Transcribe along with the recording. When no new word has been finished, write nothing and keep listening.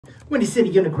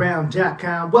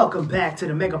WindyCityUnderground.com. Welcome back to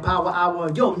the Mega Power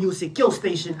Hour, your music, your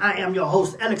station. I am your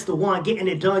host, Alex the One, getting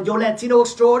it done, your Latino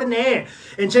extraordinaire.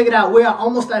 And check it out, we are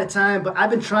almost out of time, but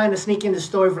I've been trying to sneak in this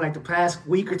story for like the past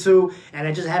week or two, and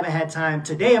I just haven't had time.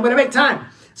 Today, I'm going to make time.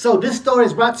 So this story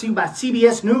is brought to you by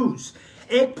CBS News.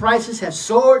 Egg prices have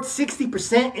soared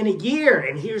 60% in a year,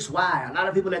 and here's why. A lot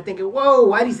of people are thinking, whoa,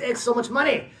 why are these eggs so much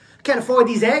money? I can't afford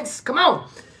these eggs. Come on.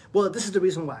 Well, this is the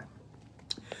reason why.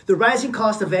 The rising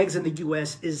cost of eggs in the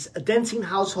U.S. is denting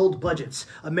household budgets.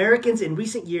 Americans in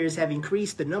recent years have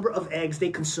increased the number of eggs they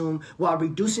consume while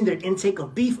reducing their intake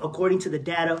of beef, according to the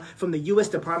data from the U.S.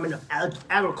 Department of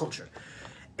Agriculture.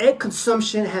 Egg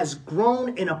consumption has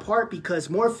grown in a part because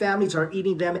more families are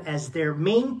eating them as their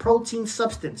main protein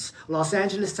substance. Los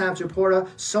Angeles Times reporter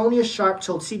Sonia Sharp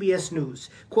told CBS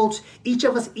News, quote, "Each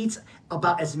of us eats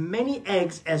about as many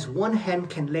eggs as one hen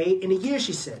can lay in a year,"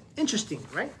 she said. Interesting,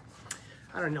 right?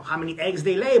 I don't know how many eggs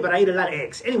they lay, but I eat a lot of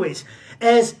eggs. Anyways,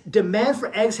 as demand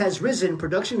for eggs has risen,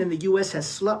 production in the U.S. has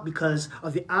slumped because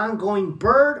of the ongoing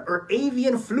bird or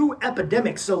avian flu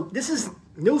epidemic. So this is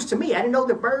news to me. I didn't know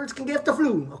that birds can get the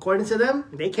flu. According to them,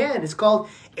 they can. It's called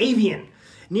avian.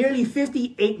 Nearly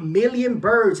 58 million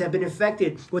birds have been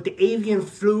infected with the avian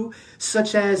flu,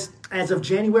 such as of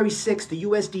January 6th, the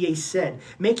USDA said,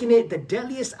 making it the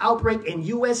deadliest outbreak in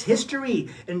U.S. history.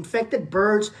 Infected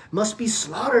birds must be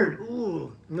slaughtered.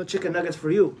 Ooh, no chicken nuggets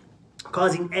for you.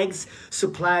 Causing eggs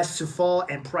supplies to fall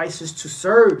and prices to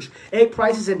surge. Egg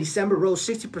prices in December rose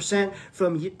 60%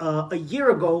 from a year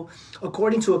ago,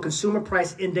 according to a consumer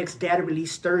price index data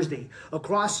released Thursday.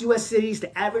 Across U.S. cities,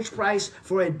 the average price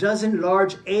for a dozen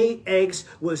large eggs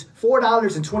was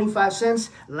 $4.25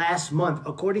 last month,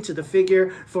 according to the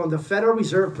figure from the Federal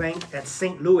Reserve Bank at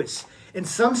St. Louis. In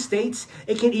some states,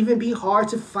 it can even be hard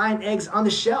to find eggs on the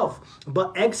shelf.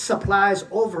 But egg supplies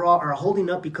overall are holding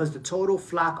up because the total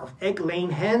flock of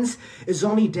egg-laying hens is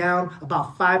only down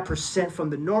about 5% from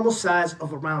the normal size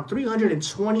of around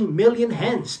 320 million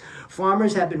hens.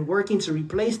 Farmers have been working to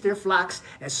replace their flocks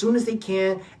as soon as they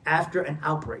can after an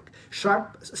outbreak.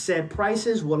 Sharp said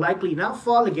prices will likely not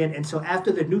fall again until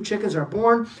after the new chickens are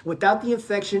born without the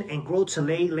infection and grow to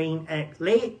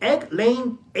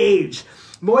egg-laying age.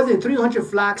 More than 300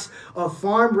 flocks of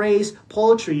farm-raised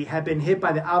poultry have been hit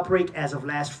by the outbreak as of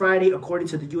last Friday, according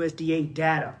to the USDA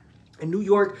data. In New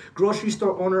York, grocery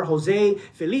store owner Jose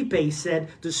Felipe said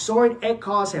the soaring egg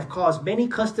costs have caused many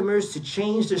customers to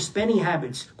change their spending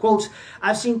habits. Quote,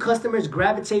 "I've seen customers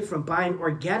gravitate from buying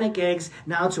organic eggs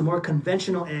now to more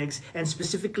conventional eggs, and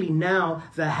specifically now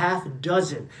the half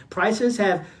dozen. Prices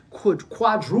have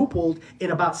quadrupled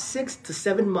in about 6 to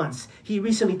 7 months," he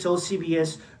recently told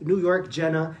CBS New York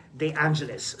Jenna De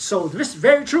Angelis. So this is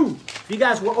very true. If you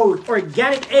guys were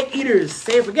organic egg eaters,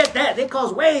 say forget that. They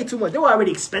cost way too much. They were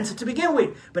already expensive to begin with,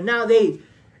 but now they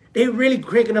really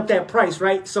cranking up that price,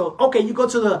 right? So okay, you go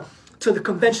to the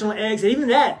conventional eggs, and even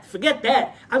that, forget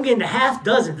that. I'm getting the half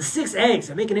dozen, the 6 eggs.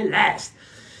 I'm making it last.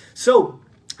 So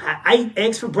I eat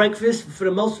eggs for breakfast for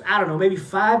the most, I don't know, maybe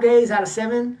 5 days out of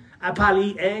 7. I probably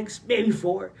eat eggs, maybe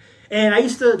 4. And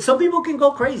some people can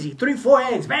go crazy. 3, 4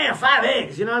 eggs, man, 5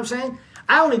 eggs, you know what I'm saying?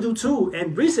 I only do 2.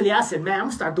 And recently I said, man, I'm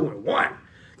gonna start doing 1.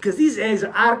 Because these eggs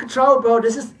are out of control, bro.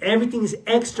 Everything is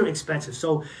extra expensive.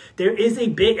 So there is a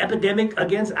big epidemic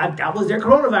against, that was their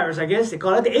coronavirus, I guess. They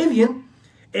call it the avian.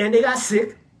 And they got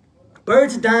sick.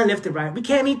 Birds are dying left and right. We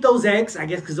can't eat those eggs, I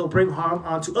guess, because they'll bring harm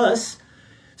onto us.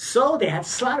 So they had to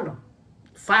slaughter them.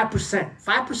 5%.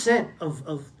 5%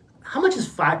 of how much is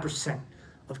 5%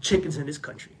 of chickens in this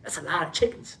country? That's a lot of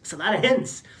chickens. It's a lot of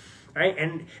hens, right?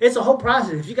 And it's a whole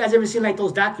process. If you guys ever seen like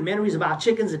those documentaries about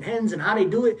chickens and hens and how they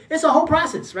do it, it's a whole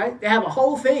process, right? They have a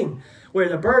whole thing where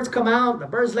the birds come out, the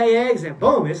birds lay eggs, and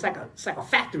boom, it's like a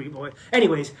factory, boy.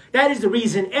 Anyways, that is the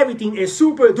reason everything is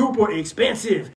super duper expensive.